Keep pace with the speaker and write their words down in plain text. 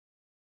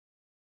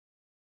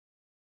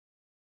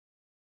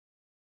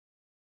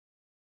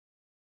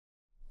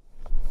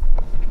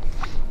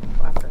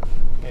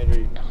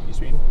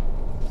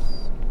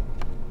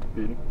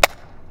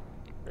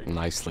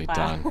nicely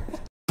done.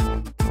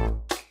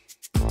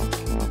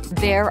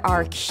 There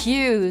are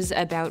cues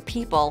about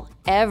people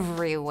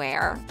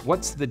everywhere.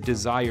 What's the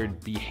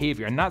desired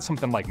behavior? And not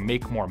something like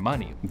make more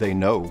money. They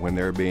know when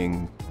they're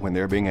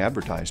being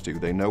advertised to.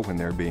 They know when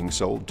they're being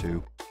sold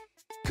to.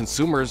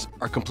 Consumers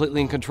are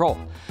completely in control.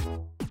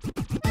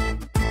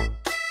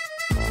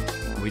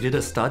 We did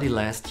a study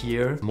last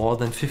year. More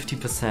than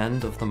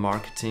 50% of the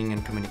marketing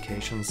and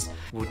communications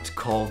would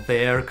call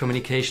their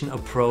communication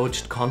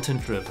approach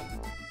content-driven.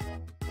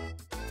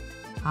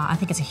 I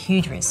think it's a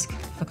huge risk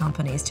for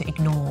companies to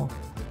ignore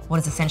what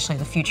is essentially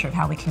the future of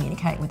how we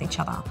communicate with each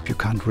other. If you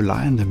can't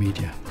rely on the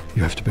media,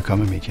 you have to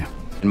become a media.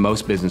 And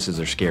most businesses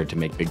are scared to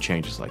make big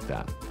changes like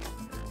that.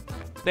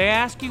 They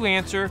ask, you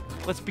answer.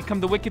 Let's become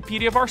the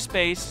Wikipedia of our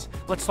space.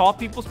 Let's solve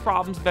people's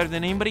problems better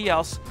than anybody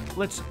else.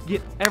 Let's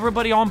get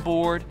everybody on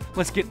board.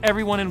 Let's get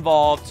everyone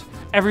involved.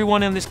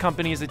 Everyone in this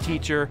company is a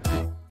teacher.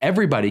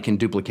 Everybody can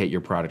duplicate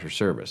your product or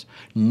service.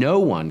 No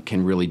one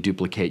can really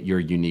duplicate your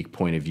unique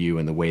point of view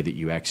and the way that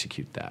you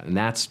execute that. And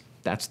that's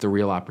the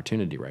real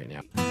opportunity right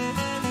now.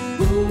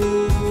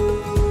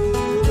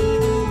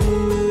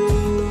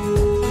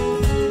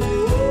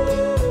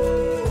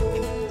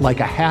 Like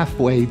a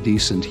halfway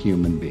decent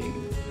human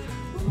being,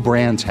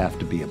 brands have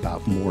to be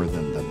about more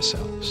than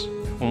themselves.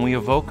 When we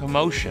evoke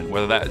emotion,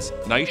 whether that's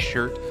nice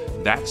shirt,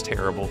 that's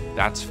terrible,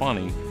 that's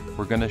funny,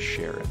 we're gonna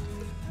share it.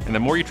 And the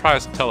more you try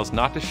to tell us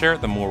not to share it,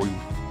 the more we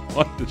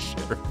want to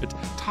share it.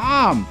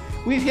 Tom,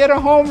 we've hit a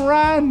home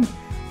run.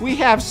 We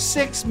have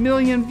 6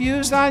 million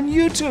views on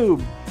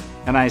YouTube.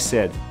 And I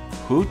said,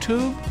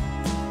 "Who-tube?"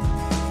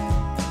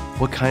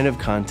 What kind of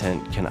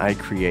content can I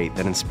create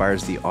that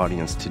inspires the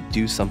audience to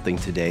do something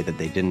today that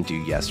they didn't do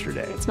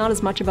yesterday? It's not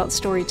as much about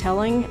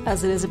storytelling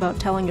as it is about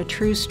telling a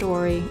true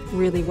story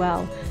really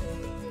well.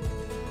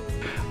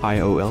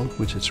 IOL,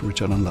 which is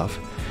return on love.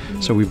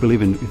 So we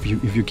believe in if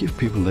you give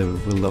people, they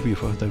will love you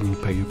for it, they will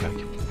pay you back.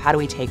 How do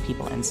we take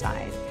people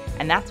inside?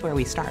 And that's where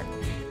we start.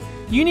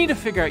 You need to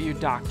figure out your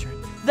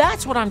doctrine.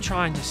 That's what I'm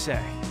trying to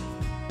say.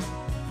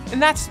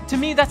 And to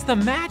me, that's the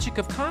magic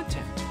of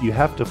content. You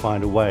have to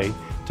find a way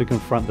to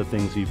confront the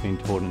things you've been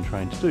taught and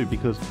trained to do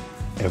because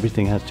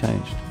everything has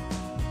changed.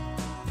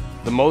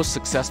 The most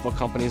successful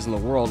companies in the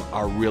world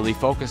are really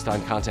focused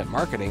on content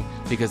marketing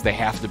because they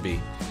have to be,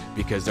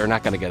 because they're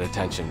not going to get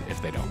attention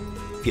if they don't.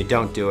 If you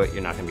don't do it,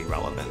 you're not going to be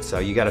relevant. So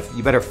you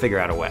better figure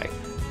out a way.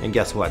 And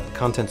guess what?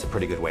 Content's a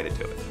pretty good way to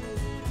do it.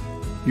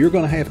 You're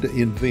going to have to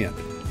invent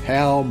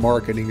how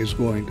marketing is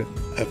going to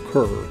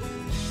occur.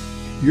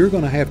 You're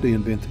going to have to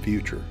invent the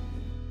future.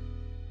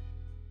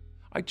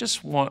 I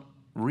just want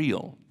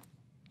real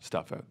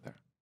stuff out there.